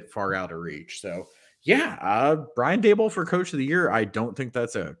probably a bit far out of reach. So yeah, Brian Daboll for Coach of the Year. I don't think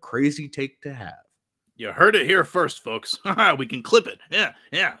that's a crazy take to have. You heard it here first, folks. We can clip it. Yeah,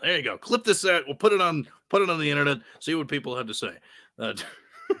 there you go. Clip this out. We'll put it on the internet. See what people have to say.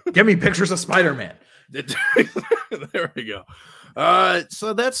 Give me pictures of Spider-Man. There we go.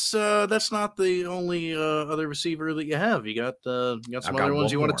 So that's not the only other receiver that you have. You got some other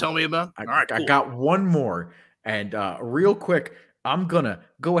ones you want to tell me about? All right, cool. I got one more, and real quick, I'm gonna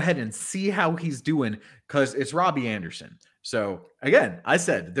go ahead and see how he's doing because it's Robbie Anderson. So again, I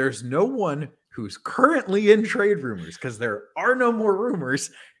said there's no one who's currently in trade rumors because there are no more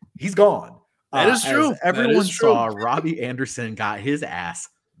rumors. He's gone. That is true. Everyone saw Robbie Anderson got his ass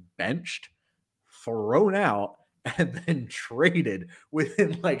benched, thrown out, and then traded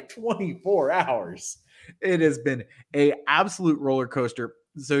within like 24 hours. It has been an absolute roller coaster.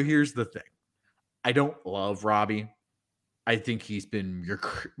 So here's the thing. I don't love Robbie. I think he's been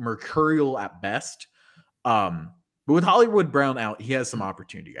mercurial at best. But with Hollywood Brown out, he has some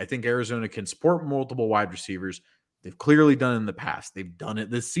opportunity. I think Arizona can support multiple wide receivers. They've clearly done it in the past. They've done it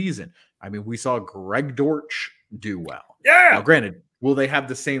this season. I mean, we saw Greg Dortch do well. Yeah. Now, granted, will they have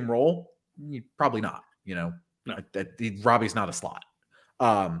the same role? Probably not. No. Robbie's not a slot.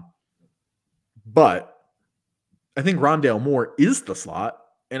 But I think Wan'Dale Moore is the slot,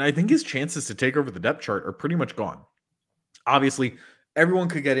 and I think his chances to take over the depth chart are pretty much gone. Obviously, everyone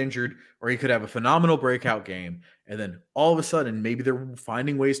could get injured, or he could have a phenomenal breakout game, and then all of a sudden, maybe they're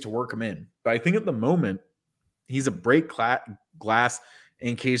finding ways to work him in. But I think at the moment, he's a break glass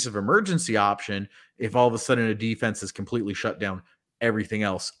in case of emergency option if all of a sudden a defense is completely shut down everything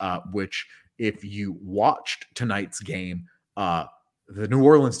else, which if you watched tonight's game, the New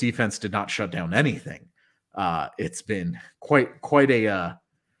Orleans defense did not shut down anything. It's been quite a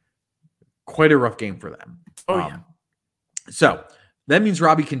rough game for them. So that means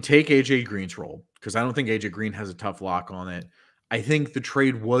Robbie can take AJ Green's role because I don't think AJ Green has a tough lock on it. I think the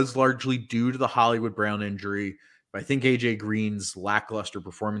trade was largely due to the Hollywood Brown injury, but I think AJ Green's lackluster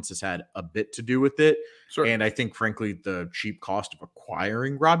performance has had a bit to do with it. Certainly. And I think, frankly, the cheap cost of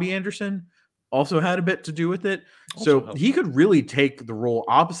acquiring Robbie Anderson also had a bit to do with it. So he could really take the role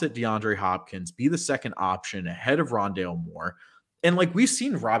opposite DeAndre Hopkins, be the second option ahead of Wan'Dale Moore. And like we've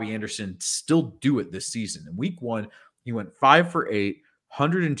seen Robbie Anderson still do it this season. In week 1, he went 5 for 8,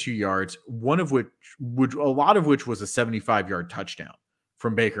 102 yards, one of which a lot of which was a 75-yard touchdown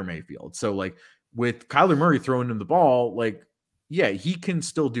from Baker Mayfield. So like with Kyler Murray throwing him the ball, like, yeah, he can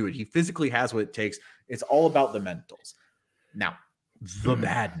still do it. He physically has what it takes. It's all about the mentals. Now, the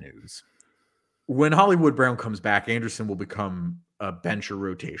bad news. When Hollywood Brown comes back, Anderson will become a bench or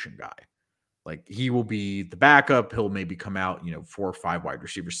rotation guy. Like he will be the backup. He'll maybe come out, 4 or 5 wide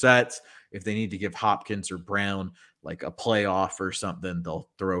receiver sets. If they need to give Hopkins or Brown like a playoff or something, they'll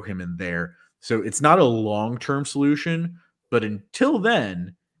throw him in there. So it's not a long-term solution, but until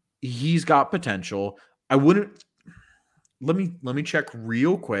then, he's got potential. I wouldn't let me check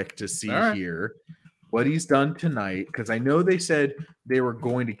real quick to see here what he's done tonight, because I know they said they were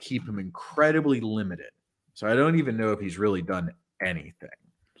going to keep him incredibly limited. So I don't even know if he's really done anything.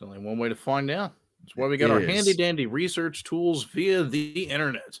 There's only one way to find out. That's why we got our handy-dandy research tools via the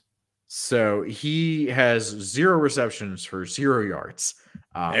internet. So he has 0 receptions for 0 yards.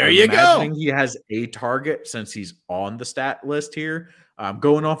 There you go. He has a target since he's on the stat list here. I'm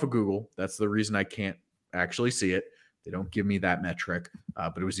going off of Google. That's the reason I can't actually see it. They don't give me that metric,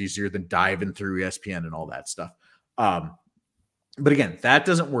 but it was easier than diving through ESPN and all that stuff. But again, that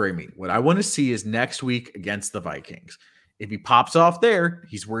doesn't worry me. What I want to see is next week against the Vikings. If he pops off there,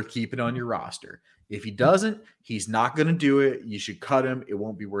 he's worth keeping on your roster. If he doesn't, he's not going to do it. You should cut him. It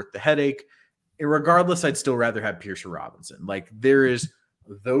won't be worth the headache. And regardless, I'd still rather have Pierce or Robinson. Like there is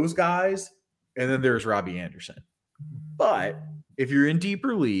those guys, and then there's Robbie Anderson. But if you're in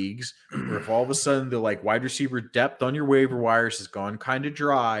deeper leagues, or if all of a sudden the like wide receiver depth on your waiver wires has gone kind of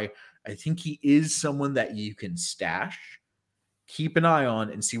dry, I think he is someone that you can stash, keep an eye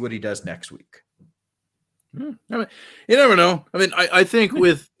on, and see what he does next week. I mean, you never know. I mean, I think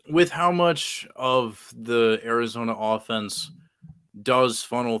with how much of the Arizona offense does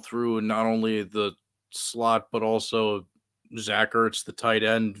funnel through not only the slot, but also Zach Ertz, the tight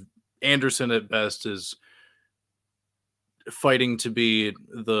end, Anderson at best is fighting to be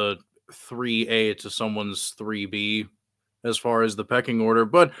the 3A to someone's 3B as far as the pecking order.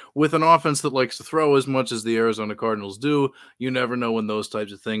 But with an offense that likes to throw as much as the Arizona Cardinals do, you never know when those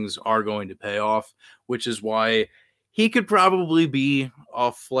types of things are going to pay off, which is why he could probably be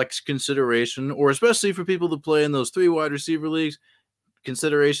a flex consideration, or especially for people that play in those 3 wide receiver leagues,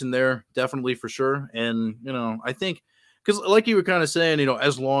 consideration there, definitely for sure. And, I think, because like you were kind of saying,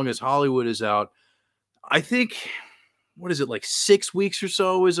 as long as Hollywood is out, I think, what is it, like 6 weeks or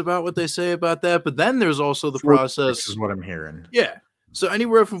so is about what they say about that. But then there's also the process. This is what I'm hearing. Yeah. So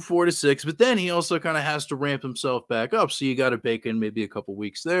anywhere from 4 to 6, but then he also kind of has to ramp himself back up. So you got to bake in maybe a couple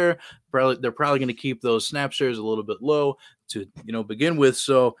weeks there. They're probably going to keep those snap shares a little bit low to, begin with.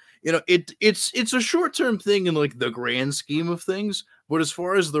 So, it's a short-term thing in like the grand scheme of things. But as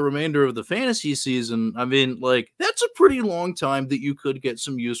far as the remainder of the fantasy season, I mean, like that's a pretty long time that you could get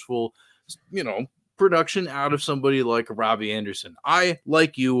some useful, production out of somebody like Robbie Anderson. I,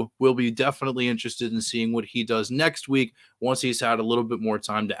 like you, will be definitely interested in seeing what he does next week once he's had a little bit more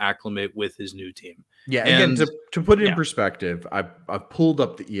time to acclimate with his new team. Yeah, and again, to put it in perspective, I've pulled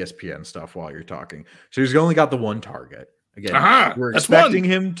up the ESPN stuff while you're talking. So he's only got the 1 target. Again, we're expecting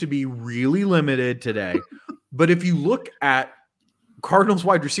him to be really limited today. But if you look at Cardinals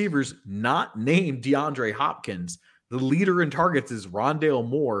wide receivers not named DeAndre Hopkins, the leader in targets is Rondale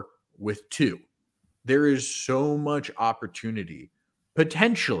Moore with 2. There is so much opportunity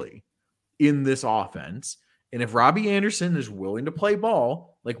potentially in this offense. And if Robbie Anderson is willing to play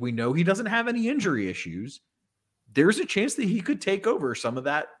ball, like we know he doesn't have any injury issues, there's a chance that he could take over some of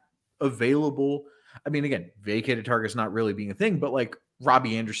that available. I mean, again, vacated targets not really being a thing, but like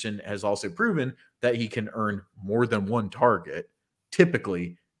Robbie Anderson has also proven that he can earn more than 1 target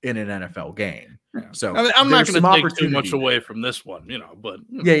typically in an NFL game. Yeah. So I mean, I'm not going to take too much away from this one, but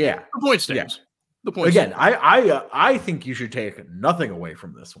yeah. The point stands. Yeah. Again, I think you should take nothing away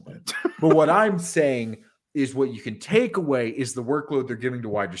from this one. But what I'm saying is what you can take away is the workload they're giving to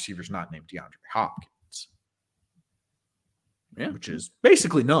wide receivers not named DeAndre Hopkins. Yeah. Which is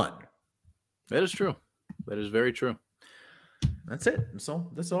basically none. That is true. That is very true. That's it. That's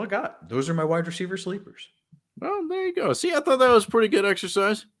all I got. Those are my wide receiver sleepers. Well, there you go. See, I thought that was pretty good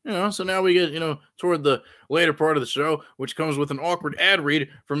exercise. So now we get, toward the later part of the show, which comes with an awkward ad read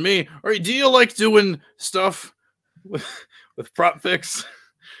from me. Do you like doing stuff with prop picks?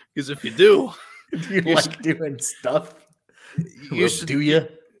 Because if you do, you like doing stuff? You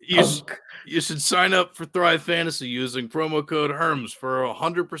should sign up for Thrive Fantasy using promo code HERMS for a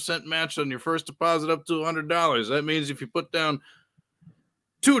 100% match on your first deposit up to $100. That means if you put down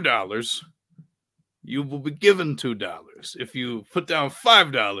 $2, you will be given $2. If you put down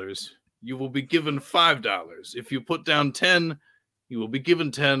 $5, you will be given $5. If you put down 10, you will be given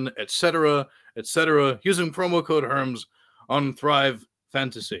 10, etc., using promo code HERMS on Thrive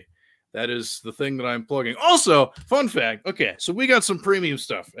Fantasy. That is the thing that I'm plugging. Also, fun fact. Okay, so we got some premium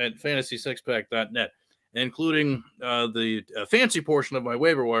stuff at fantasysixpack.net, including the fancy portion of my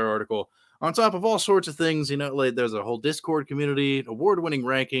waiver wire article, on top of all sorts of things. Like there's a whole Discord community, award-winning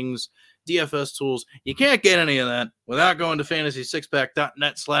rankings, DFS tools. You can't get any of that without going to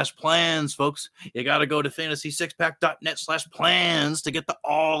fantasysixpack.net/plans, folks. You got to go to fantasysixpack.net/plans to get the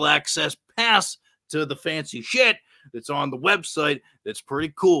all-access pass to the fancy shit that's on the website. That's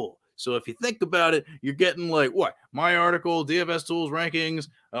pretty cool. So if you think about it, you're getting like what? My article, DFS tools, rankings,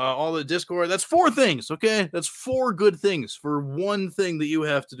 all the Discord. That's 4 things, okay? That's 4 good things for one thing that you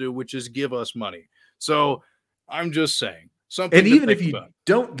have to do, which is give us money. So I'm just saying. And even if you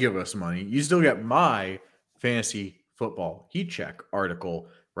don't give us money, you still get my fantasy football heat check article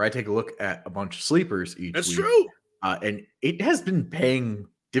where I take a look at a bunch of sleepers each week. That's true. And it has been paying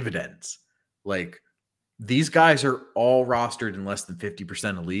dividends. Like, these guys are all rostered in less than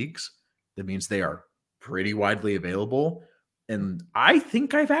 50% of leagues. That means they are pretty widely available. And I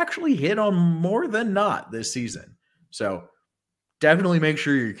think I've actually hit on more than not this season. So definitely make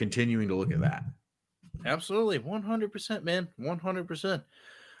sure you're continuing to look at that. Absolutely. 100%, man. 100%.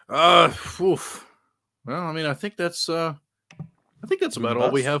 Well, I mean, I think that's about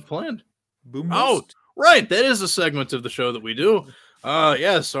all we have planned. Boom bust. Oh, right. That is a segment of the show that we do.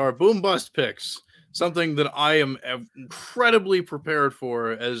 Yes, our boom bust picks. Something that I am incredibly prepared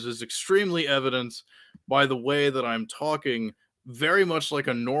for, as is extremely evident by the way that I'm talking very much like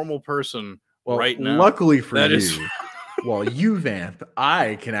a normal person right now. Luckily for you, while you vamp,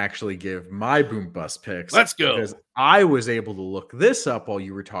 I can actually give my boom bust picks. Let's go. Because I was able to look this up while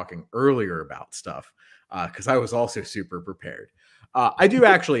you were talking earlier about stuff, because I was also super prepared. I do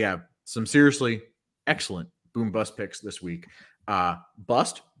actually have some seriously excellent boom bust picks this week.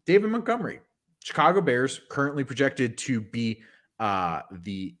 Bust, David Montgomery. Chicago Bears currently projected to be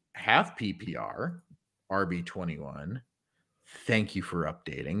the half PPR RB21 Thank you for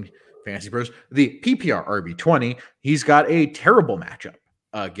updating Fantasy Pros. The PPR RB20, he's got a terrible matchup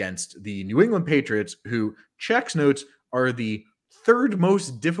against the New England Patriots, who checks notes are the third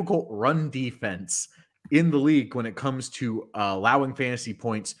most difficult run defense in the league when it comes to allowing fantasy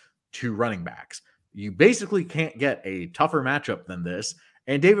points to running backs. You basically can't get a tougher matchup than this.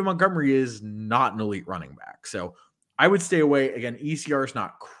 And David Montgomery is not an elite running back. So I would stay away. Again, ECR is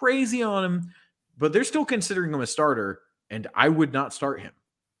not crazy on him, but they're still considering him a starter. And I would not start him.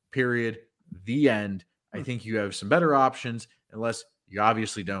 Period. The end. I think you have some better options, unless you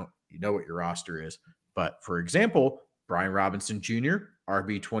obviously don't. You know what your roster is. But for example, Brian Robinson Jr.,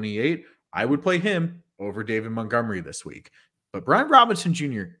 RB28, I would play him over David Montgomery this week. But Brian Robinson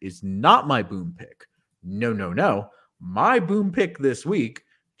Jr. is not my boom pick. No. My boom pick this week,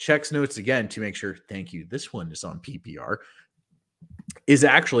 checks notes again to make sure, thank you, this one is on PPR, is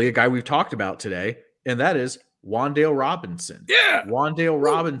actually a guy we've talked about today, and that is Wan'Dale Robinson. Yeah. Wan'Dale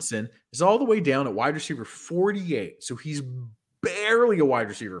Robinson is all the way down at wide receiver 48. So he's barely a wide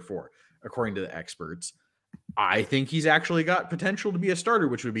receiver 4, according to the experts. I think he's actually got potential to be a starter,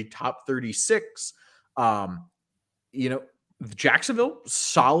 which would be top 36. Jacksonville,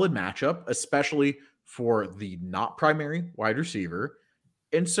 solid matchup, especially for the not primary wide receiver.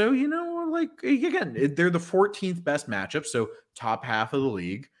 And so, again, they're the 14th best matchup. So top half of the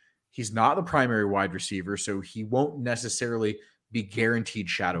league. He's not the primary wide receiver, so he won't necessarily be guaranteed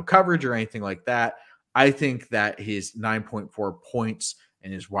shadow coverage or anything like that. I think that his 9.4 points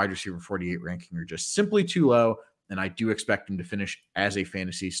and his wide receiver 48 ranking are just simply too low, and I do expect him to finish as a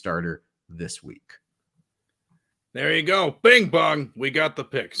fantasy starter this week. There you go. Bing bong. We got the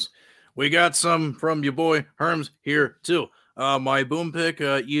picks. We got some from your boy Herms here, too. My boom pick,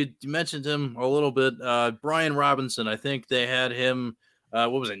 you mentioned him a little bit. Brian Robinson, I think they had him...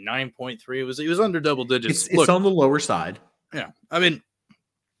 what was it? 9.3. He was under double digits. It's on the lower side. Yeah. I mean,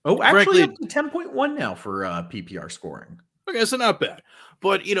 actually up to 10.1 now for PPR scoring. Okay, so not bad.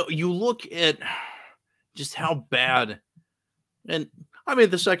 But, you look at just how bad, and I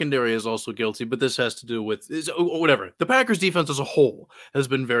mean, the secondary is also guilty, but this has to do with whatever. The Packers defense as a whole has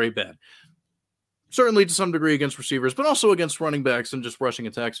been very bad. Certainly to some degree against receivers, but also against running backs and just rushing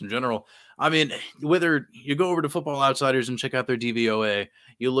attacks in general. I mean, whether you go over to Football Outsiders and check out their DVOA,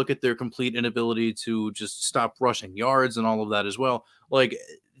 you look at their complete inability to just stop rushing yards and all of that as well. Like,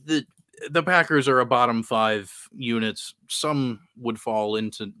 the Packers are a bottom 5 units. Some would fall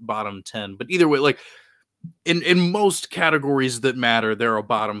into bottom 10. But either way, like, in most categories that matter, they're a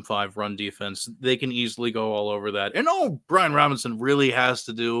bottom 5 run defense. They can easily go all over that. And all Brian Robinson really has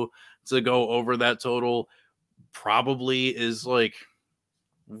to do to go over that total probably is like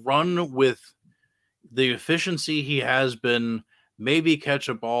run with the efficiency he has been, maybe catch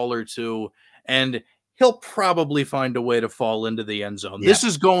a ball or two, and he'll probably find a way to fall into the end zone. Yeah. This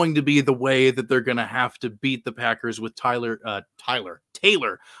is going to be the way that they're going to have to beat the Packers with Taylor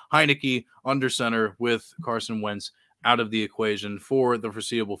Heineke under center with Carson Wentz out of the equation for the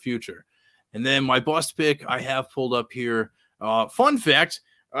foreseeable future. And then my bust pick I have pulled up here. Fun fact,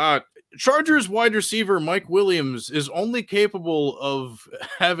 Chargers wide receiver Mike Williams is only capable of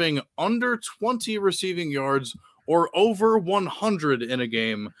having under 20 receiving yards or over 100 in a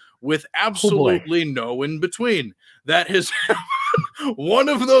game with absolutely no in between. That has happened. One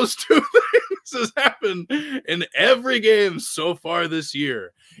of those two things has happened in every game so far this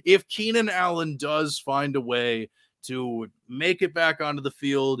year. If Keenan Allen does find a way to make it back onto the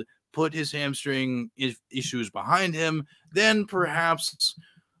field, put his hamstring issues behind him, then perhaps,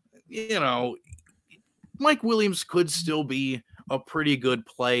 Mike Williams could still be a pretty good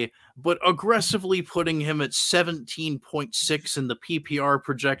play, but aggressively putting him at 17.6 in the PPR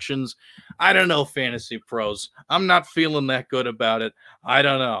projections, I don't know, Fantasy Pros. I'm not feeling that good about it. I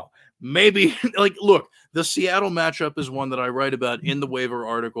don't know. Maybe, look, the Seattle matchup is one that I write about in the waiver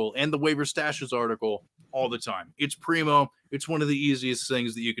article and the waiver stashes article all the time. It's primo. It's one of the easiest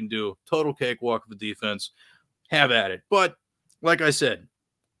things that you can do. Total cakewalk of a defense. Have at it. But like I said,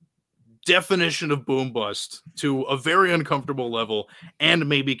 definition of boom bust to a very uncomfortable level, and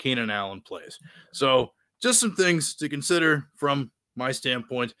maybe Keenan Allen plays. So just some things to consider from my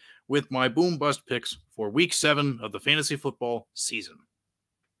standpoint with my boom bust picks for week 7 of the fantasy football season.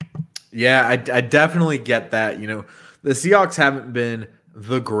 Yeah, I definitely get that. The Seahawks haven't been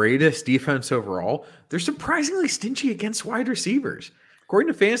the greatest defense overall. They're surprisingly stingy against wide receivers.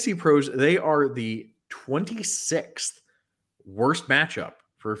 According to Fantasy Pros, they are the 26th worst matchup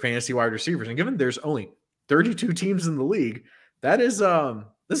for fantasy wide receivers. And given there's only 32 teams in the league, this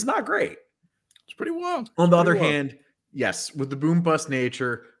is not great. It's pretty wild. On the other hand, yes, with the boom bust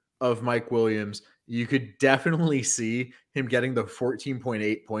nature of Mike Williams, you could definitely see him getting the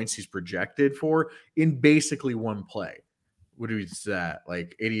 14.8 points he's projected for in basically one play. What is that?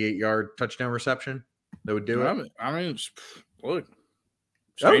 Like 88-yard touchdown reception? That would do it? I mean, look.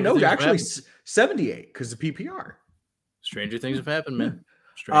 Oh, no, actually 78 because of PPR. Stranger things have happened, man.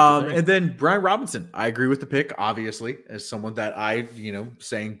 And then Brian Robinson, I agree with the pick, obviously, as someone that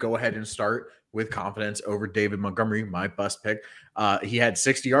saying go ahead and start with confidence over David Montgomery, my bust pick. He had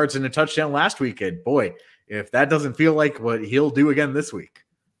 60 yards and a touchdown last weekend. Boy, if that doesn't feel like what he'll do again this week,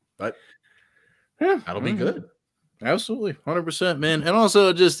 but that'll be good. Absolutely. 100%, man. And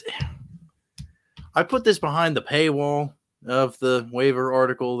also I put this behind the paywall of the waiver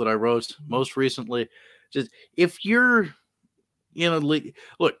article that I wrote most recently. Just if you're in a league,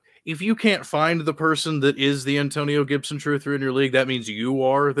 look, if you can't find the person that is the Antonio Gibson truther in your league, that means you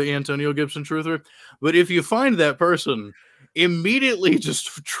are the Antonio Gibson truther. But if you find that person, immediately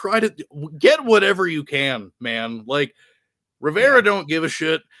just try to get whatever you can, man. Like Rivera don't give a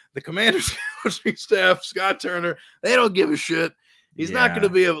shit. The Commanders coaching staff, Scott Turner, they don't give a shit. He's not going to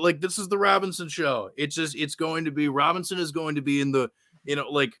be this is the Robinson show. It's going to be Robinson is going to be in the,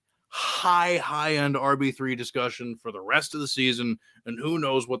 high end RB3 discussion for the rest of the season. And who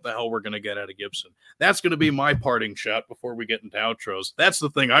knows what the hell we're going to get out of Gibson. That's going to be my parting shot before we get into outros. That's the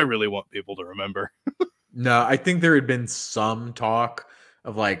thing I really want people to remember. No, I think there had been some talk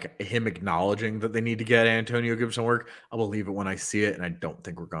of him acknowledging that they need to get Antonio Gibson work. I will believe it when I see it. And I don't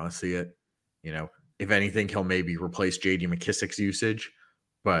think we're going to see it. If anything, he'll maybe replace JD McKissick's usage,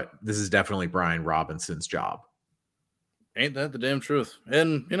 but this is definitely Brian Robinson's job. Ain't that the damn truth?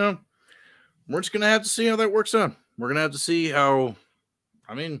 And, we're just going to have to see how that works out. We're going to have to see how,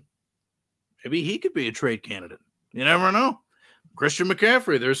 maybe he could be a trade candidate. You never know. Christian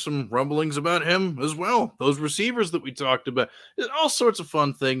McCaffrey, there's some rumblings about him as well. Those receivers that we talked about, all sorts of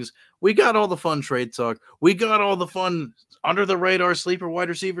fun things. We got all the fun trade talk. We got all the fun under the radar sleeper wide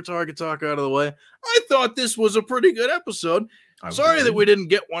receiver target talk out of the way. I thought this was a pretty good episode. Sorry that we didn't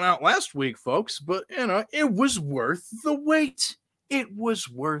get one out last week, folks, but it was worth the wait. It was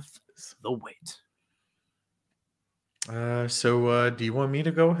worth the wait. So do you want me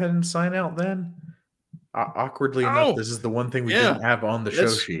to go ahead and sign out then? Awkwardly enough, this is the one thing we didn't have on the show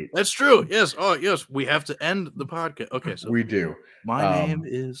sheet. That's true. Yes. Oh, yes. We have to end the podcast. Okay. So we do. My name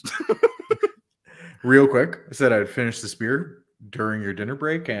is. Real quick, I said I'd finish this beer during your dinner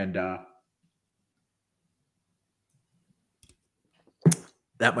break, and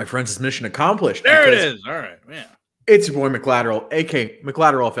that, my friends, is mission accomplished. There it is. All right, man. It's your boy McLateral, aka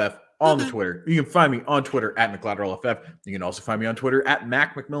McLateralFF, on the Twitter. You can find me on Twitter at McLateralFF. You can also find me on Twitter at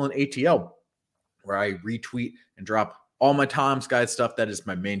MacMcMillanATL, where I retweet and drop all my Tom's Guide stuff. That is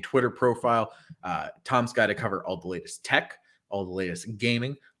my main Twitter profile. Tom's Guide, I cover all the latest tech, all the latest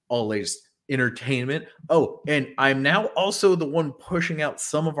gaming, all the latest entertainment. Oh, and I'm now also the one pushing out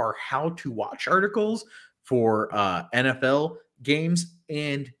some of our how to watch articles for NFL games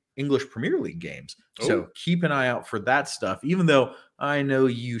and English Premier League games. So keep an eye out for that stuff. Even though I know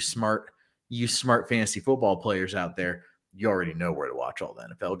you smart fantasy football players out there, you already know where to watch all the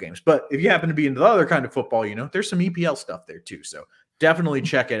NFL games. But if you happen to be into the other kind of football, there's some EPL stuff there too. So definitely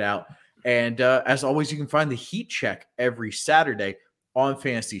check it out. And as always, you can find the Heat Check every Saturday on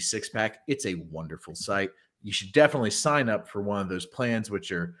Fantasy Six Pack. It's a wonderful site. You should definitely sign up for one of those plans,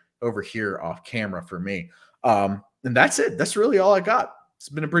 which are over here off camera for me. And that's it. That's really all I got. It's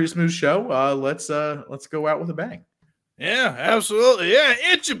been a pretty smooth show. Let's go out with a bang. Yeah, absolutely. Yeah,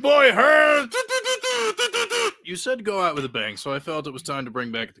 it's your boy Herms. You said go out with a bang, so I felt it was time to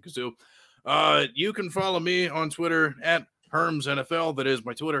bring back the kazoo. You can follow me on Twitter at Herms NFL. That is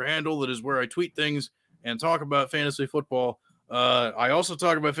my Twitter handle. That is where I tweet things and talk about fantasy football. I also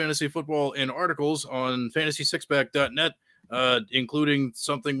talk about fantasy football in articles on fantasysixpack.net, including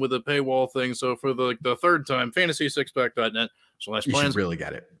something with a paywall thing. So for the third time, fantasysixpack.net. You should really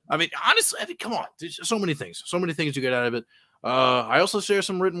get it. Honestly, come on. There's so many things you get out of it. I also share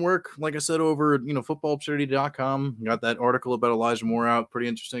some written work, like I said, over footballabsurdity.com. Got that article about Elijah Moore out. Pretty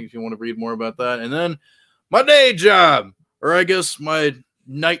interesting if you want to read more about that. And then my day job, or I guess my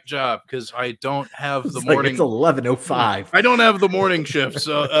night job, because I don't have the morning. It's 11:05. I don't have the morning shift.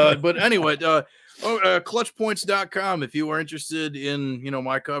 So, but anyway, clutchpoints.com. If you are interested in,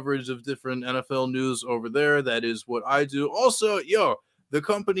 my coverage of different NFL news over there, that is what I do. Also, the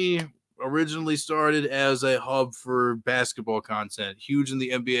company originally started as a hub for basketball content, huge in the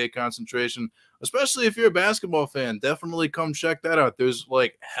NBA concentration, especially if you're a basketball fan. Definitely come check that out. There's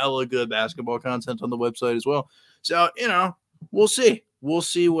hella good basketball content on the website as well. So, we'll see. We'll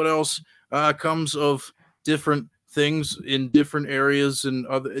see what else comes of different things in different areas and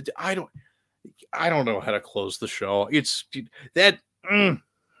other. I don't know how to close the show. It's that.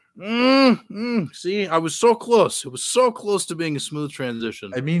 See, I was so close. It was so close to being a smooth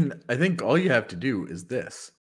transition. I mean, I think all you have to do is this.